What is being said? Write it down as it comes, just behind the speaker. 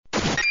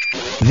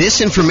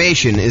This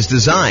information is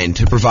designed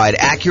to provide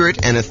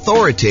accurate and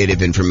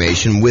authoritative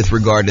information with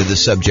regard to the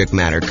subject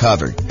matter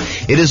covered.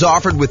 It is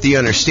offered with the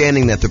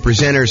understanding that the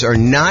presenters are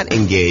not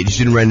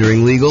engaged in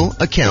rendering legal,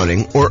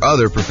 accounting, or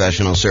other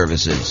professional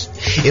services.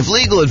 If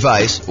legal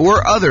advice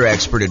or other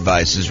expert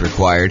advice is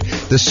required,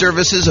 the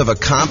services of a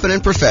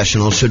competent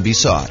professional should be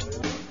sought.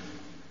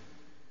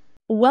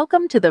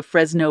 Welcome to the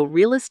Fresno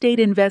Real Estate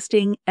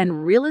Investing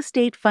and Real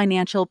Estate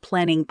Financial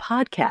Planning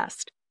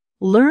Podcast.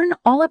 Learn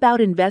all about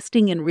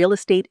investing in real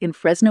estate in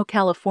Fresno,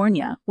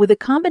 California, with a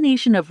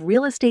combination of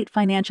real estate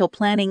financial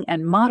planning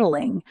and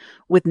modeling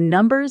with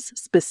numbers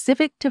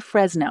specific to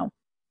Fresno,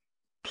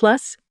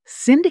 plus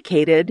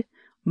syndicated,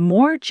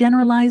 more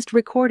generalized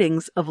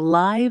recordings of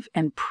live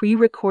and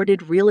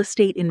pre-recorded real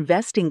estate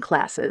investing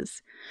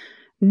classes.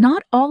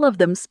 Not all of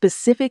them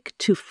specific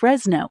to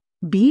Fresno.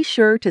 Be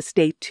sure to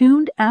stay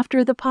tuned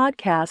after the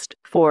podcast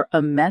for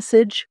a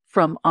message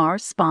from our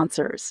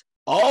sponsors.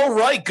 All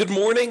right. Good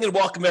morning and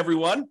welcome,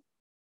 everyone.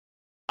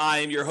 I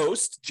am your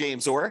host,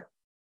 James Orr.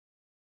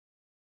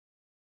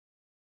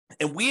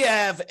 And we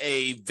have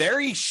a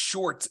very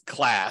short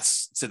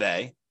class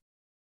today,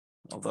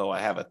 although I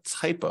have a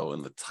typo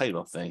in the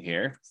title thing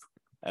here.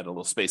 Add a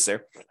little space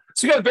there.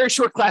 So we got a very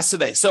short class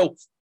today. So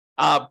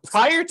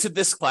prior to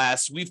this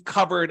class, we've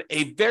covered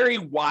a very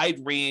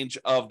wide range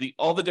of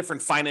all the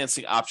different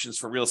financing options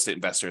for real estate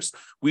investors.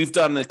 We've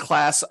done a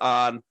class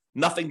on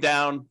nothing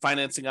down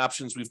financing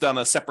options. We've done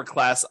a separate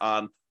class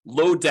on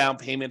low down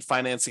payment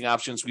financing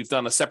options. We've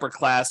done a separate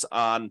class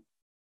on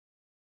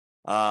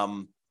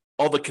all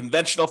the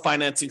conventional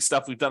financing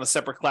stuff. We've done a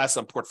separate class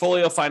on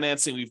portfolio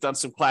financing. We've done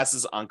some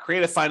classes on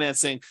creative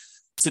financing.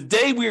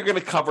 Today, we are going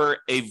to cover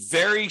a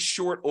very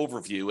short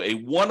overview, a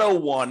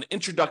 101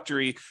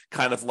 introductory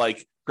kind of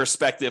like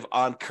perspective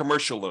on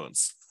commercial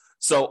loans.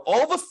 So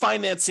all the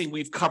financing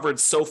we've covered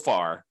so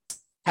far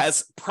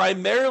has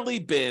primarily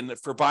been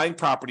for buying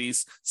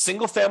properties,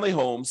 single-family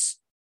homes,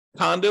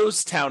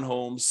 condos,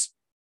 townhomes,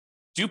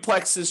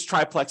 duplexes,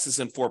 triplexes,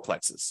 and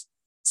fourplexes.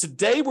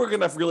 Today, we're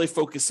going to really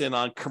focus in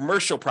on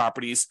commercial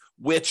properties,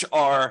 which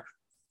are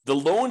the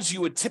loans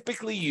you would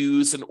typically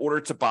use in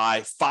order to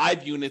buy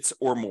 5 units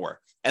or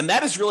more. And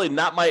that is really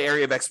not my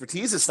area of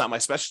expertise. It's not my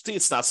specialty.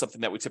 It's not something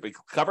that we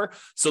typically cover.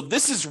 So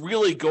this is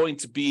really going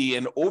to be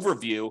an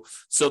overview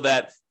so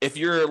that if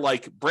you're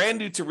like brand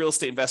new to real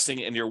estate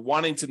investing and you're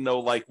wanting to know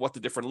like what the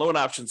different loan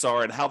options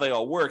are and how they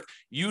all work,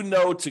 you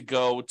know to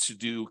go to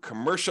do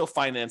commercial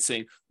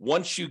financing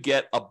once you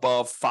get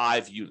above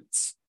 5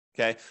 units.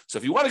 Okay, so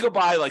if you want to go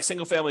buy like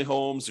single-family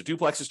homes or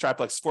duplexes,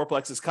 triplexes,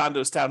 fourplexes,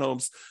 condos,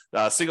 townhomes,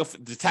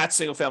 detached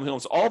single-family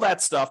homes, all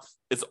that stuff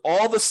is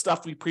all the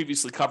stuff we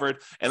previously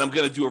covered. And I'm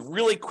going to do a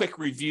really quick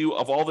review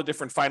of all the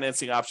different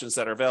financing options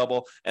that are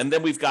available. And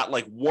then we've got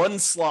like one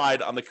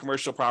slide on the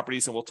commercial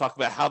properties, and we'll talk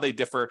about how they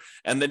differ.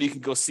 And then you can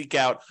go seek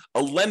out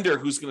a lender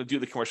who's going to do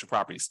the commercial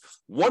properties.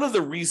 One of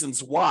the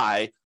reasons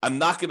why I'm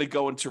not going to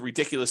go into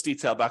ridiculous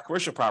detail about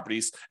commercial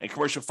properties and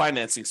commercial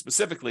financing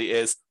specifically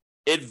is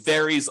it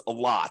varies a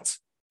lot.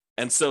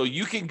 And so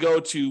you can go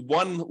to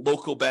one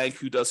local bank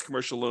who does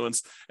commercial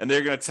loans, and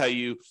they're going to tell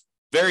you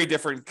very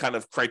different kind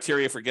of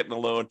criteria for getting a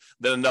loan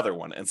than another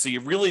one. And so you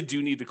really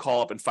do need to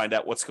call up and find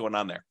out what's going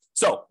on there.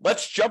 So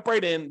let's jump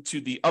right into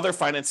the other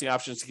financing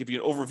options to give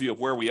you an overview of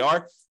where we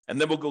are,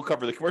 and then we'll go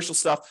cover the commercial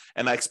stuff.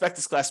 And I expect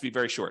this class to be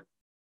very short.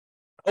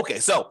 Okay,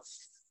 so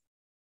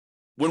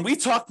when we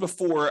talked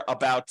before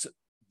about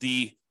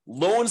the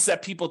loans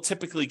that people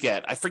typically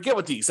get, I forget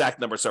what the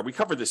exact numbers are. We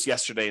covered this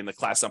yesterday in the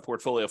class on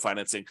portfolio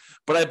financing,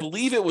 but I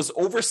believe it was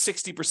over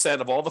 60%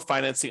 of all the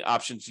financing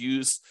options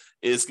used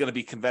is going to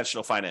be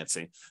conventional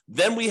financing.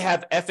 Then we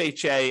have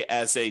FHA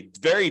as a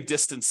very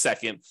distant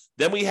second.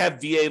 Then we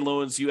have VA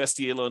loans,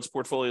 USDA loans,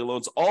 portfolio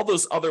loans, all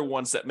those other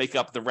ones that make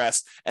up the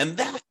rest. And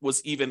that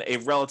was even a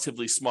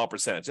relatively small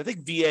percentage. I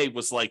think VA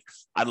was like,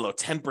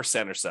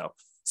 10% or so.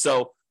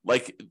 So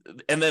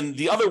and then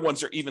the other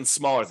ones are even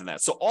smaller than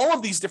that. So all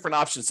of these different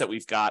options that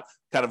we've got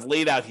kind of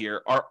laid out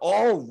here are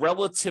all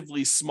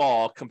relatively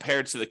small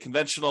compared to the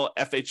conventional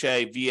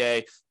FHA,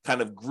 VA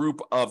kind of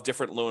group of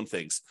different loan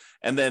things.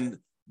 And then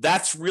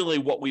that's really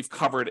what we've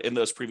covered in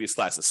those previous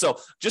classes. So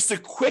just a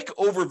quick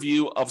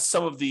overview of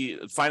some of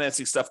the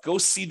financing stuff. Go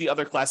see the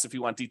other class if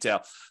you want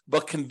detail.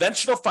 But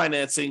conventional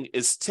financing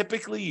is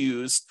typically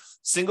used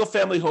single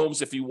family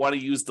homes if you want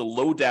to use the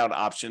low down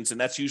options. And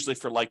that's usually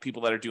for like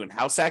people that are doing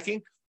house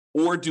hacking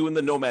or doing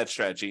the nomad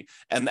strategy.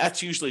 And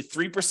that's usually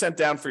 3%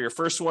 down for your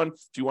first one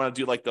if you want to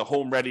do like the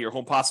home ready or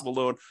home possible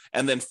loan,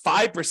 and then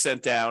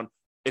 5% down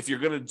if you're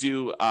going to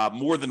do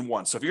more than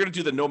one. So if you're going to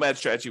do the nomad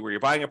strategy where you're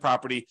buying a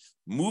property,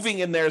 moving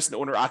in there as an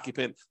owner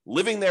occupant,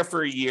 living there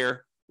for a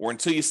year or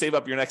until you save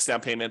up your next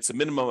down payment, it's a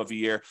minimum of a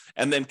year,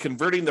 and then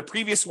converting the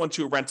previous one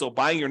to a rental,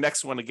 buying your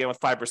next one again with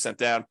 5%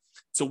 down.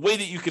 It's a way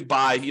that you could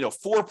buy,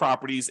 4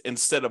 properties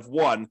instead of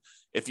one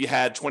if you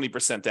had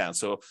 20% down.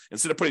 So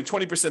instead of putting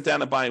 20%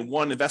 down and buying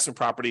one investment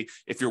property,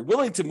 if you're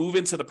willing to move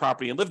into the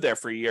property and live there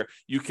for a year,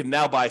 you can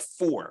now buy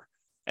 4.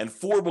 And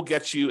 4 will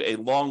get you a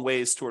long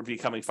ways toward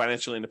becoming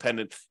financially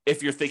independent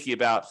if you're thinking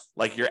about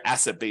like your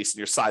asset base and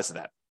your size of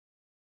that.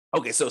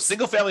 Okay, so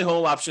single family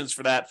home options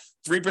for that,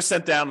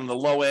 3% down on the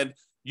low end,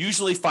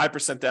 usually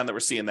 5% down that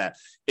we're seeing that.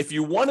 If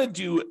you want to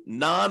do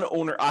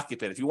non-owner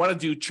occupant, if you want to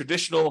do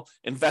traditional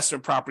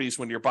investment properties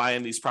when you're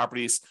buying these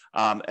properties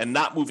and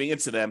not moving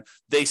into them,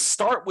 they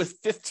start with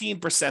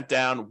 15%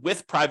 down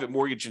with private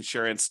mortgage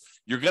insurance.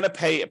 You're going to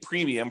pay a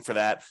premium for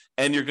that,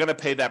 and you're going to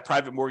pay that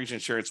private mortgage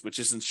insurance, which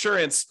is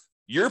insurance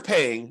you're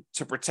paying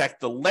to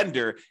protect the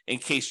lender in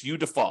case you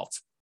default.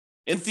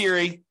 In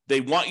theory, they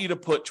want you to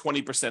put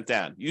 20%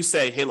 down. You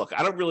say, hey, look,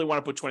 I don't really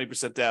want to put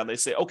 20% down. They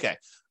say, okay,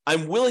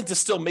 I'm willing to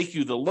still make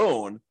you the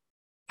loan.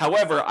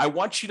 However, I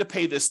want you to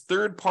pay this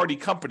third-party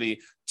company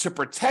to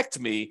protect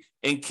me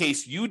in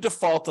case you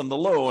default on the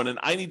loan and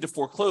I need to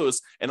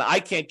foreclose and I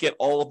can't get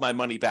all of my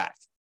money back.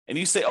 And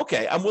you say,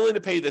 okay, I'm willing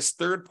to pay this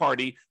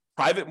third-party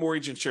private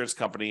mortgage insurance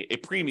company a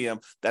premium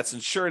that's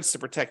insurance to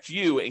protect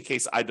you in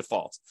case I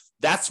default.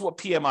 That's what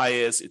PMI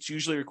is. It's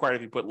usually required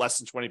if you put less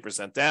than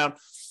 20% down.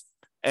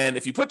 And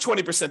if you put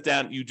 20%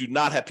 down, you do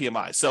not have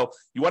PMI. So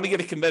you want to get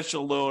a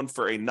conventional loan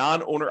for a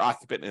non-owner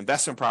occupant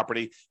investment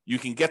property. You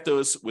can get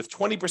those with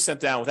 20%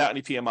 down without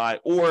any PMI,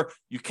 or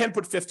you can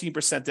put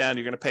 15% down.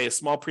 You're going to pay a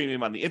small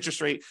premium on the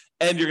interest rate,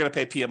 and you're going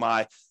to pay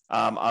PMI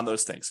on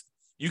those things.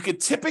 You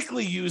could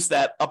typically use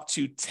that up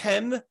to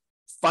 10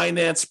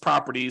 finance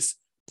properties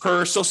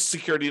per Social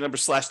Security number /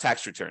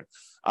 tax return.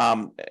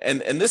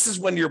 And this is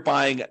when you're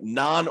buying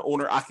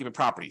non-owner occupant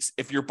properties.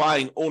 If you're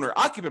buying owner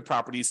occupant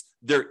properties,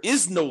 there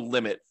is no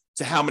limit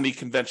to how many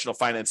conventional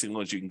financing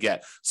loans you can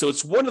get. So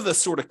it's one of the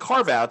sort of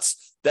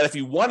carve-outs that if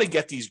you want to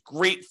get these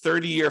great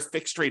 30-year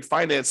fixed rate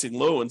financing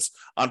loans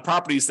on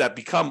properties that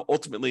become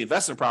ultimately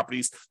investment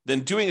properties,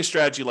 then doing a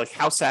strategy like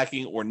house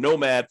hacking or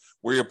Nomad,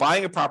 where you're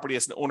buying a property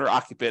as an owner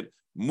occupant,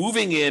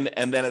 moving in,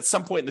 and then at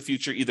some point in the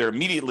future, either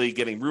immediately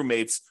getting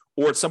roommates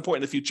or at some point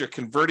in the future,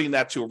 converting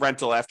that to a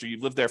rental after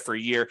you've lived there for a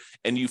year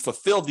and you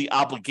fulfill the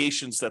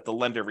obligations that the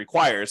lender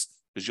requires,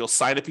 because you'll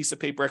sign a piece of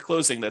paper at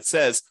closing that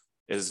says,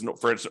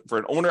 for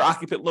an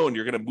owner-occupant loan,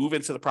 you're going to move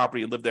into the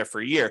property and live there for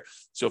a year.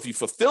 So if you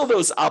fulfill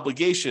those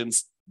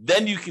obligations,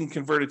 then you can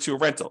convert it to a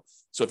rental.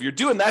 So if you're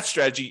doing that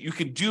strategy, you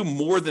can do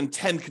more than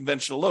 10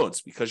 conventional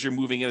loans because you're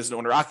moving in as an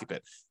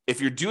owner-occupant. If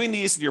you're doing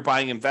these and you're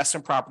buying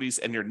investment properties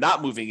and you're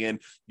not moving in,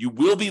 you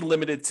will be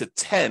limited to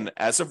 10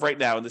 as of right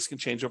now, and this can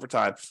change over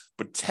time,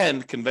 but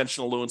 10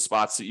 conventional loan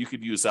spots that you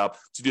could use up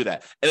to do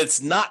that. And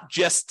it's not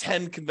just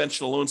 10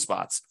 conventional loan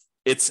spots.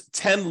 It's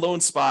 10 loan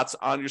spots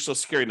on your Social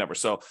Security number.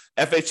 So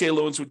FHA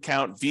loans would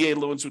count, VA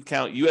loans would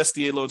count,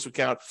 USDA loans would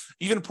count,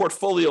 even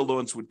portfolio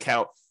loans would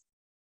count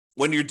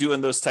when you're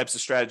doing those types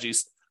of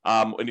strategies,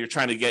 when you're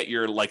trying to get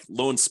your like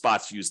loan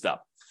spots used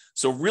up.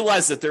 So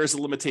realize that there is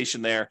a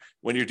limitation there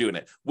when you're doing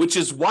it, which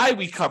is why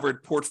we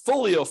covered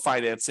portfolio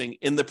financing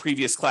in the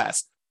previous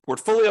class.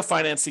 Portfolio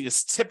financing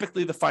is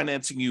typically the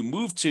financing you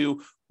move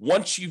to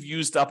once you've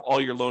used up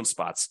all your loan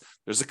spots.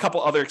 There's a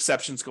couple other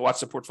exceptions. Go watch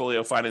the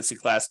portfolio financing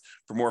class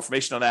for more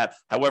information on that.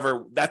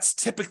 However, that's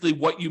typically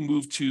what you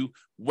move to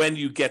when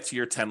you get to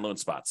your 10 loan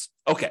spots.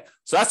 Okay,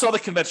 so that's all the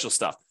conventional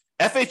stuff.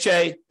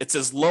 FHA, it's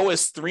as low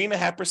as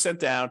 3.5%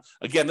 down.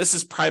 Again, this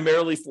is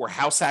primarily for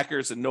house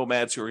hackers and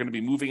nomads who are going to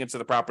be moving into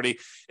the property.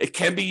 It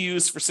can be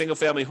used for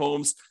single-family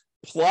homes,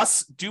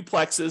 plus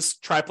duplexes,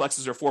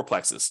 triplexes, or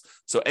fourplexes.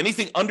 So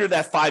anything under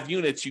that 5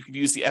 units, you can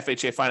use the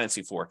FHA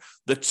financing for.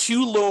 The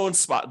two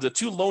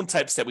loan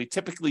types that we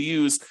typically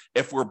use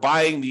if we're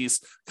buying these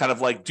kind of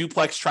like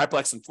duplex,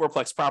 triplex, and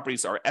fourplex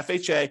properties are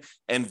FHA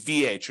and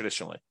VA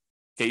traditionally.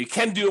 Okay, you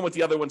can do them with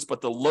the other ones,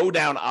 but the low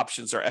down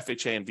options are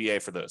FHA and VA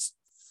for those.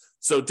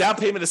 So down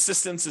payment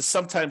assistance is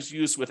sometimes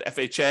used with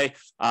FHA,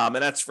 and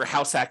that's for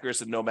house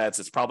hackers and nomads.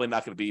 It's probably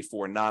not going to be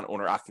for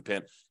non-owner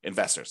occupant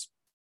investors.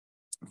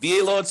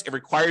 VA loans, it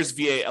requires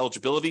VA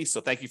eligibility.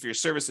 So thank you for your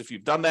service if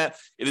you've done that.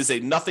 It is a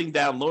nothing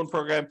down loan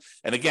program.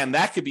 And again,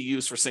 that could be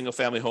used for single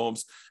family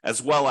homes as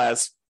well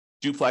as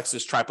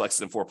duplexes,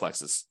 triplexes, and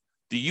fourplexes.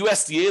 The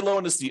USDA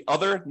loan is the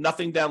other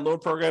nothing down loan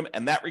program,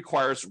 and that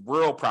requires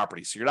rural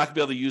property. So you're not going to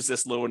be able to use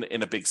this loan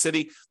in a big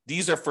city.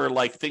 These are for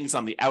like things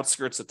on the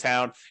outskirts of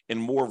town in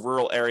more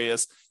rural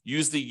areas.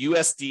 Use the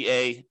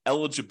USDA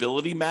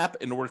eligibility map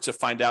in order to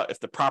find out if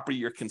the property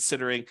you're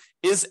considering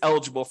is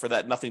eligible for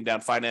that nothing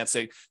down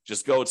financing.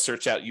 Just go and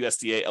search out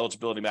USDA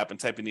eligibility map and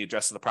type in the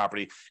address of the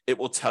property. It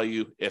will tell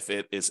you if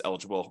it is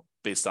eligible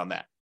based on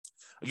that.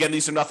 Again,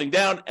 these are nothing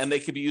down, and they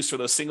can be used for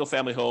those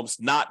single-family homes,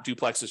 not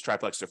duplexes,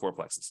 triplexes, or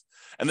fourplexes.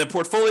 And then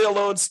portfolio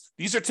loans,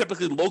 these are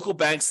typically local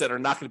banks that are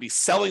not going to be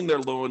selling their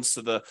loans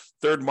to the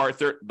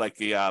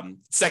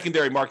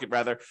secondary market,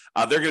 rather.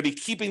 They're going to be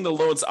keeping the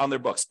loans on their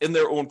books in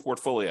their own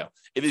portfolio.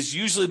 It is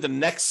usually the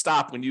next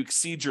stop when you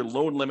exceed your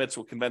loan limits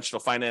with conventional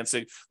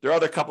financing. There are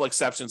other couple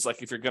exceptions,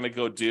 like if you're going to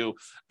go do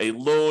a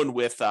loan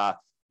with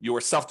your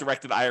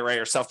self-directed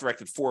IRA or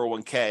self-directed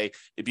 401k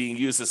being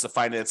used as a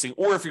financing,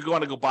 or if you're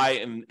going to go buy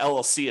an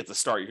LLC at the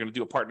start, you're going to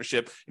do a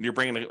partnership and you're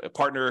bringing a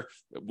partner,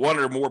 one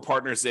or more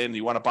partners in,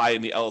 you want to buy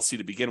in the LLC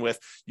to begin with,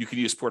 you can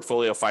use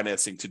portfolio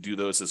financing to do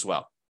those as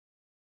well.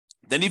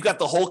 Then you've got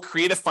the whole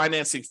creative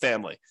financing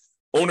family,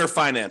 owner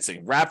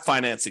financing, wrap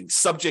financing,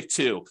 subject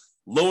to,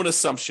 loan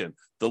assumption,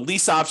 the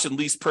lease option,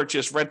 lease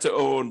purchase, rent to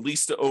own,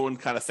 lease to own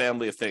kind of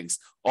family of things.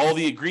 All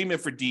the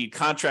agreement for deed,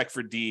 contract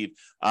for deed,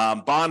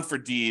 bond for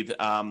deed,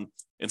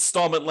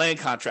 installment land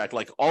contract,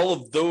 like all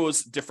of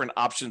those different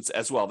options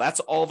as well. That's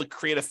all the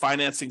creative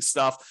financing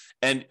stuff.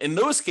 And in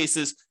those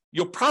cases,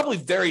 you'll probably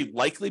very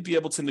likely be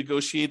able to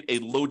negotiate a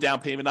low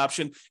down payment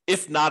option,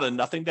 if not a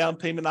nothing down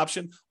payment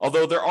option,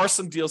 although there are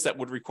some deals that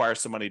would require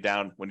some money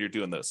down when you're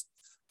doing those.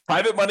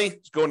 Private money,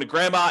 going to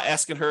grandma,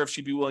 asking her if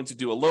she'd be willing to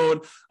do a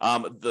loan.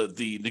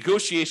 The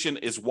negotiation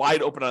is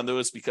wide open on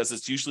those because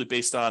it's usually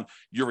based on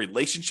your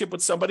relationship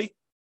with somebody.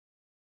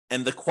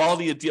 And the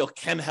quality of deal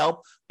can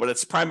help, but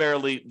it's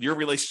primarily your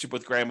relationship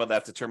with grandma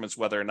that determines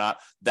whether or not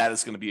that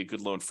is going to be a good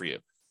loan for you.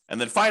 And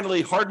then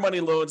finally, hard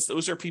money loans.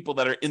 Those are people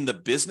that are in the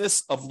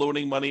business of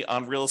loaning money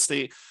on real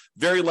estate,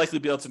 very likely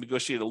be able to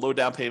negotiate a low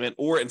down payment,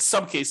 or in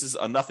some cases,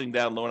 a nothing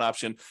down loan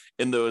option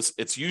in those.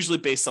 It's usually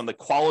based on the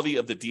quality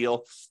of the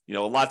deal. You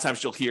know, a lot of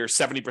times you'll hear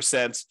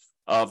 70%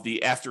 of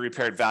the after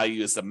repaired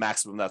value is the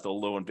maximum that they'll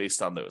loan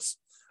based on those.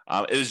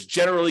 It is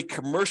generally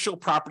commercial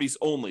properties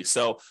only.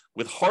 So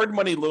with hard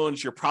money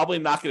loans, you're probably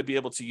not going to be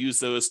able to use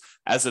those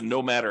as a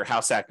nomad or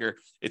house hacker.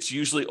 It's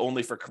usually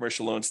only for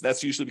commercial loans.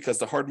 That's usually because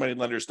the hard money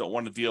lenders don't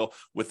want to deal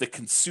with the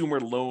consumer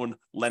loan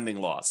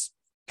lending laws.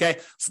 Okay,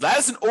 so that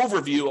is an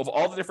overview of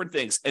all the different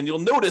things. And you'll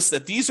notice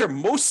that these are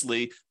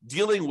mostly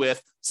dealing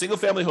with single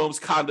family homes,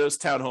 condos,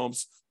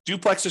 townhomes,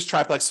 duplexes,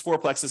 triplexes,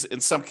 fourplexes in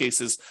some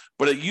cases,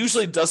 but it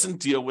usually doesn't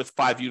deal with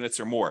 5 units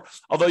or more.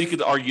 Although you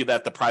could argue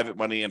that the private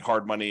money and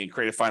hard money and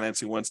creative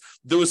financing ones,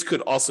 those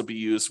could also be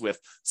used with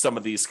some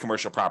of these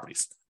commercial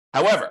properties.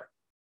 However,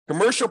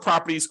 commercial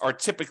properties are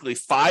typically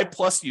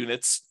 5+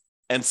 units,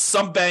 and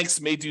some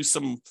banks may do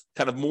some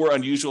kind of more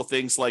unusual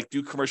things like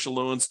do commercial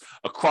loans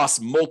across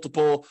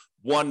multiple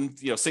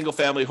single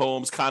family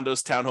homes,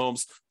 condos,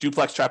 townhomes,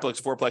 duplex, triplex,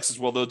 fourplexes.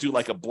 Well, they'll do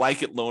like a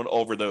blanket loan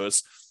over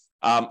those.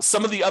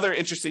 Some of the other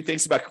interesting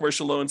things about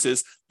commercial loans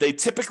is they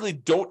typically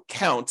don't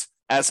count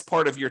as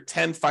part of your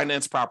 10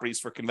 finance properties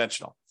for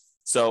conventional.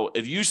 So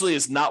it usually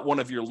is not one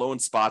of your loan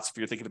spots if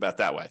you're thinking about it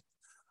that way.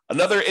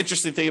 Another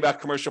interesting thing about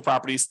commercial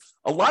properties,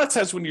 a lot of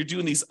times when you're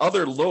doing these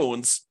other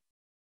loans,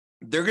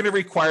 they're going to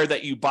require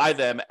that you buy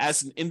them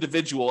as an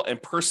individual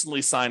and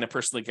personally sign and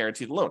personally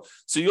guarantee the loan.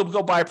 So you'll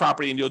go buy a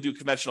property and you'll do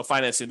conventional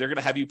financing. They're going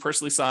to have you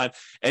personally sign,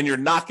 and you're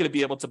not going to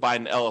be able to buy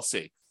an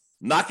LLC.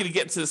 Not going to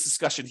get into this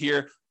discussion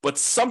here, but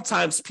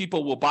sometimes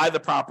people will buy the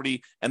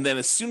property, and then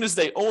as soon as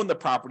they own the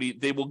property,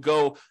 they will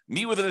go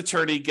meet with an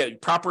attorney,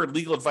 get proper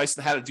legal advice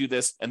on how to do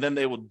this, and then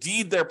they will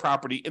deed their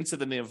property into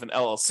the name of an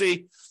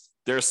LLC.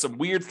 There's some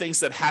weird things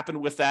that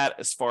happen with that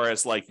as far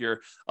as like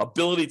your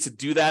ability to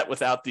do that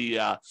without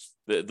the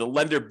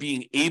lender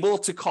being able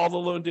to call the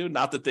loan due.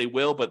 Not that they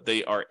will, but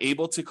they are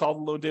able to call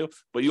the loan due.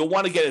 But you'll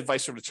want to get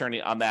advice from an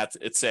attorney on that.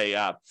 It's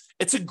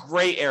a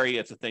gray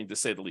area to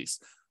say the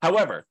least.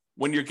 However,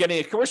 when you're getting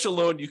a commercial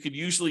loan, you could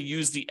usually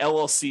use the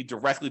LLC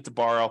directly to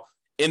borrow.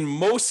 In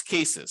most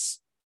cases,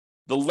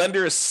 the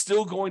lender is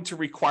still going to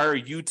require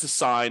you to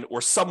sign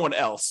or someone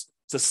else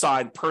to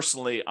sign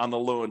personally on the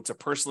loan to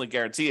personally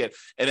guarantee it.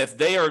 And if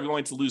they are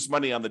going to lose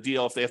money on the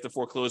deal, if they have to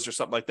foreclose or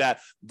something like that,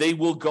 they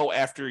will go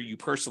after you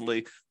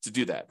personally to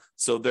do that.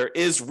 So there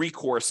is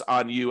recourse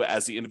on you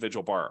as the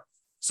individual borrower.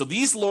 So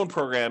these loan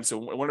programs,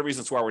 and one of the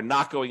reasons why we're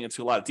not going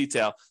into a lot of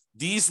detail,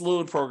 these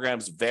loan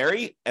programs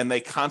vary and they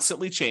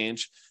constantly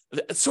change.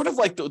 It's sort of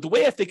like the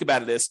way I think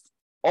about it is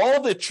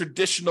all the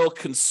traditional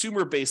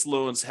consumer-based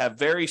loans have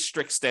very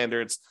strict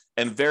standards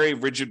and very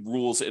rigid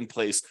rules in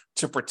place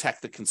to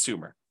protect the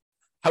consumer.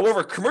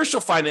 However,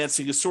 commercial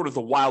financing is sort of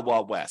the wild,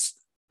 wild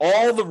west.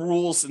 All the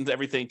rules and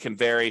everything can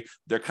vary.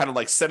 They're kind of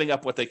like setting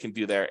up what they can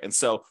do there. And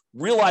so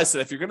realize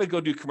that if you're going to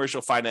go do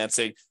commercial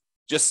financing,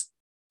 just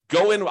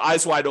go in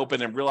eyes wide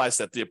open and realize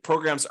that the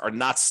programs are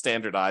not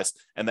standardized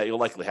and that you'll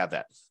likely have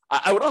that.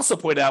 I would also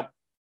point out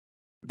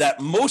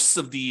that most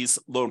of these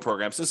loan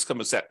programs, this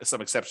comes with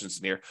some exceptions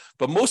in here,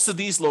 but most of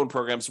these loan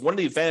programs, one of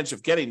the advantages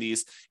of getting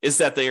these is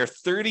that they are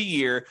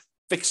 30-year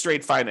fixed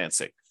rate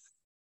financing.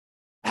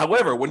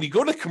 However, when you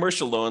go to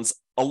commercial loans,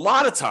 a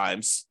lot of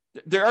times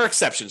there are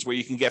exceptions where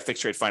you can get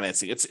fixed rate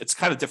financing. It's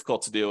kind of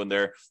difficult to do, and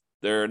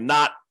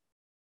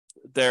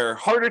they're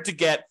harder to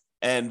get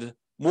and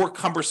more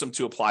cumbersome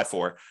to apply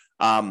for.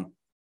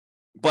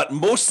 But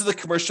most of the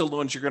commercial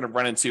loans you're going to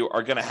run into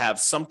are going to have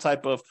some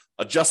type of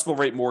adjustable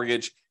rate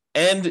mortgage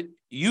and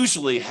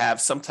usually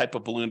have some type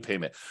of balloon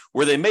payment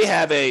where they may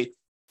have a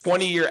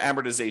 20-year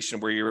amortization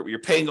where you're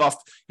paying off,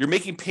 you're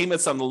making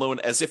payments on the loan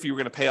as if you were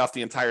going to pay off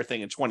the entire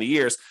thing in 20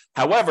 years.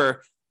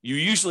 However, you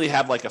usually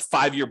have like a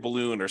 5-year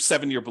balloon or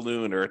 7-year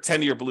balloon or a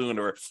 10-year balloon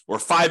or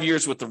 5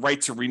 years with the right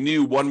to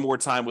renew one more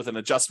time with an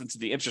adjustment to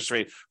the interest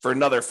rate for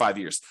another 5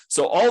 years.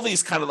 So all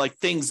these kind of like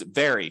things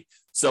vary.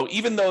 So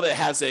even though that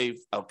has a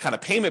kind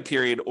of payment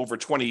period over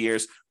 20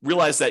 years,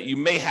 realize that you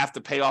may have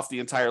to pay off the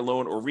entire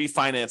loan or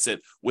refinance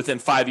it within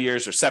 5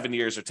 years or 7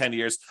 years or 10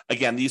 years.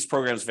 Again, these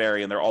programs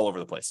vary and they're all over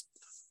the place.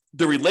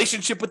 The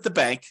relationship with the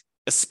bank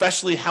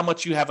especially how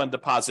much you have on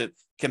deposit,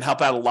 can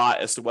help out a lot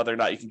as to whether or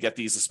not you can get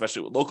these,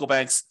 especially with local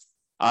banks.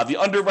 The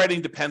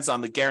underwriting depends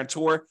on the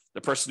guarantor,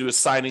 the person who is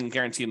signing and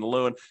guaranteeing the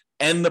loan,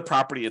 and the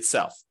property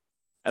itself.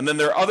 And then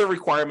there are other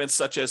requirements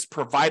such as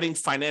providing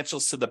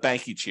financials to the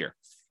bank each year.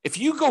 If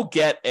you go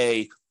get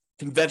a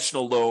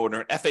conventional loan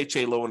or an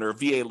FHA loan or a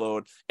VA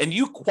loan and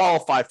you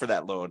qualify for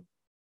that loan,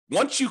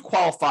 once you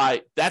qualify,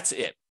 that's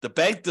it. The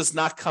bank does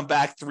not come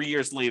back 3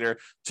 years later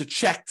to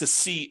check to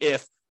see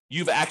if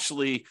you've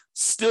actually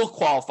still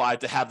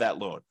qualified to have that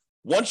loan.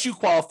 Once you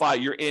qualify,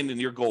 you're in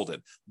and you're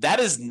golden. That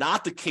is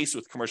not the case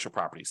with commercial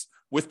properties.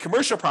 With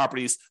commercial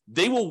properties,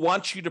 they will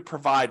want you to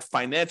provide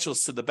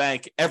financials to the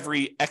bank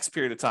every X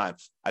period of time.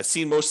 I've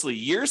seen mostly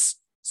years.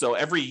 So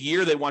every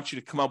year they want you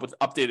to come up with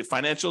updated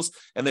financials,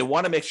 and they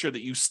want to make sure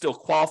that you still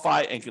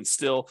qualify and can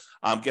still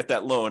get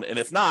that loan. And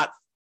if not,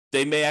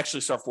 they may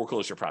actually start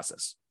foreclosure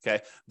process.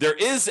 Okay. There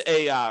is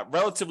a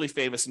relatively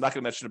famous, I'm not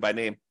going to mention it by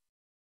name,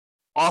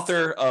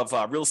 author of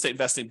real estate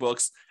investing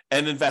books,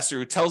 an investor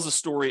who tells the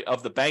story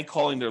of the bank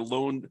calling their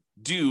loan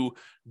due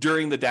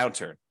during the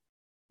downturn.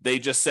 They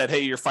just said,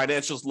 hey, your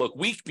financials look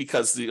weak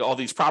because all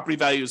these property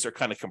values are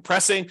kind of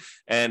compressing.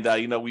 And,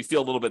 we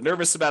feel a little bit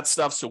nervous about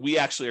stuff. So we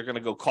actually are going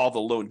to go call the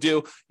loan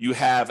due. You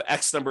have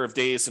X number of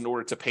days in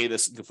order to pay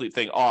this complete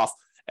thing off.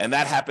 And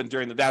that happened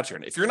during the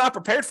downturn. If you're not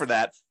prepared for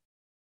that,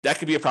 that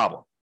could be a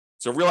problem.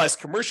 So realize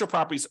commercial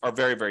properties are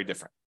very, very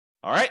different.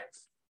 All right.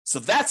 So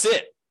that's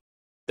it.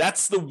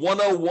 That's the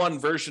 101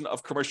 version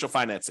of commercial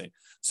financing.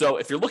 So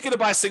if you're looking to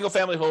buy single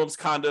family homes,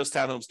 condos,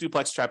 townhomes,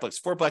 duplex, triplex,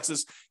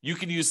 fourplexes, you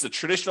can use the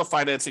traditional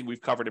financing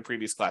we've covered in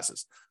previous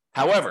classes.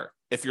 However,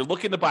 if you're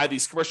looking to buy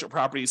these commercial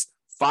properties,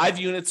 5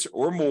 units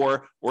or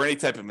more, or any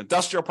type of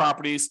industrial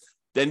properties,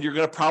 then you're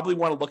going to probably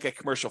want to look at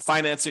commercial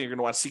financing. You're going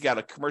to want to seek out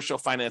a commercial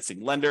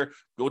financing lender.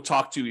 Go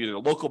talk to either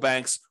local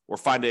banks or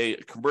find a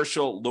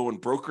commercial loan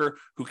broker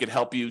who can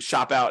help you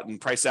shop out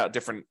and price out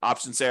different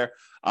options there.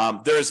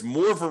 There's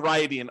more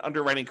variety in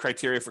underwriting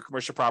criteria for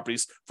commercial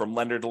properties from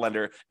lender to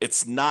lender.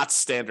 It's not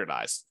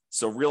standardized.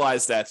 So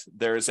realize that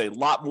there is a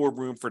lot more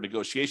room for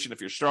negotiation if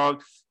you're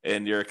strong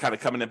and you're kind of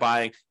coming and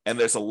buying. And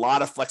there's a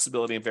lot of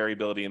flexibility and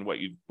variability in what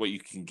you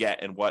can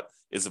get and what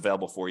is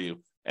available for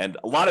you. And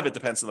a lot of it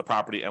depends on the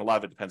property, and a lot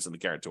of it depends on the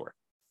guarantor.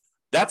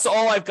 That's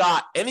all I've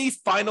got. Any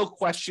final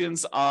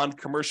questions on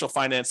commercial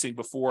financing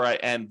before I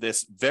end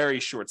this very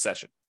short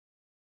session?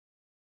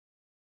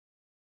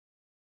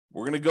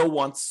 We're going to go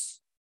once.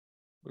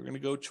 We're going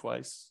to go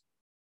twice.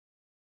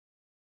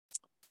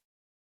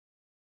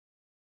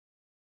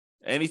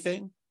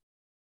 Anything?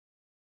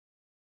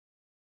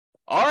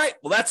 All right.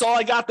 Well, that's all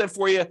I got then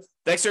for you.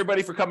 Thanks,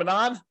 everybody, for coming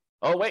on.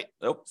 Oh, wait.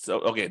 Oh, so,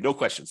 okay. No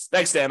questions.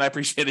 Thanks, Dan. I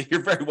appreciate it.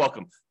 You're very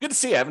welcome. Good to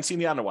see you. I haven't seen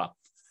you in a while.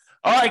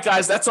 All right,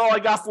 guys. That's all I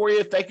got for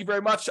you. Thank you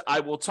very much. I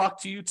will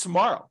talk to you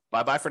tomorrow.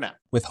 Bye-bye for now.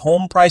 With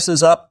home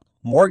prices up,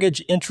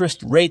 mortgage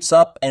interest rates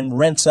up, and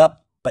rents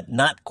up, but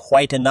not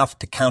quite enough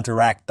to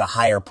counteract the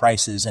higher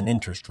prices and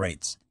interest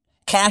rates.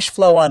 Cash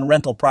flow on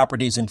rental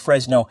properties in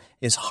Fresno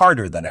is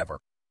harder than ever.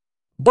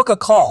 Book a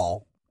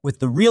call with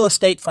the Real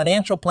Estate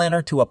Financial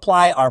Planner to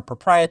apply our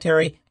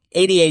proprietary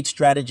 88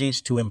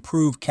 strategies to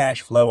improve cash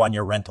flow on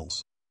your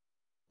rentals.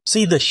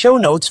 See the show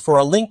notes for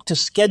a link to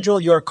schedule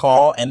your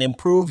call and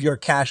improve your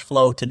cash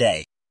flow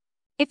today.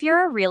 If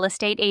you're a real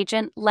estate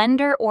agent,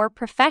 lender, or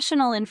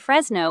professional in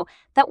Fresno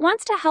that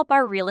wants to help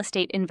our real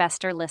estate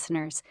investor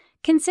listeners,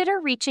 consider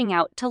reaching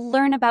out to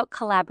learn about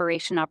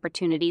collaboration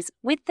opportunities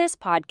with this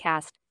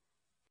podcast.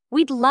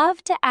 We'd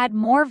love to add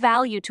more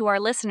value to our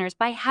listeners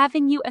by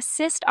having you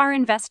assist our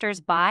investors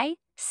buy,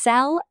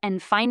 sell,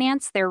 and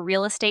finance their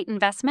real estate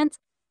investments.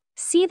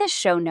 See the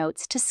show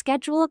notes to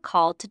schedule a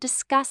call to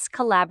discuss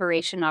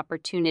collaboration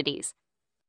opportunities.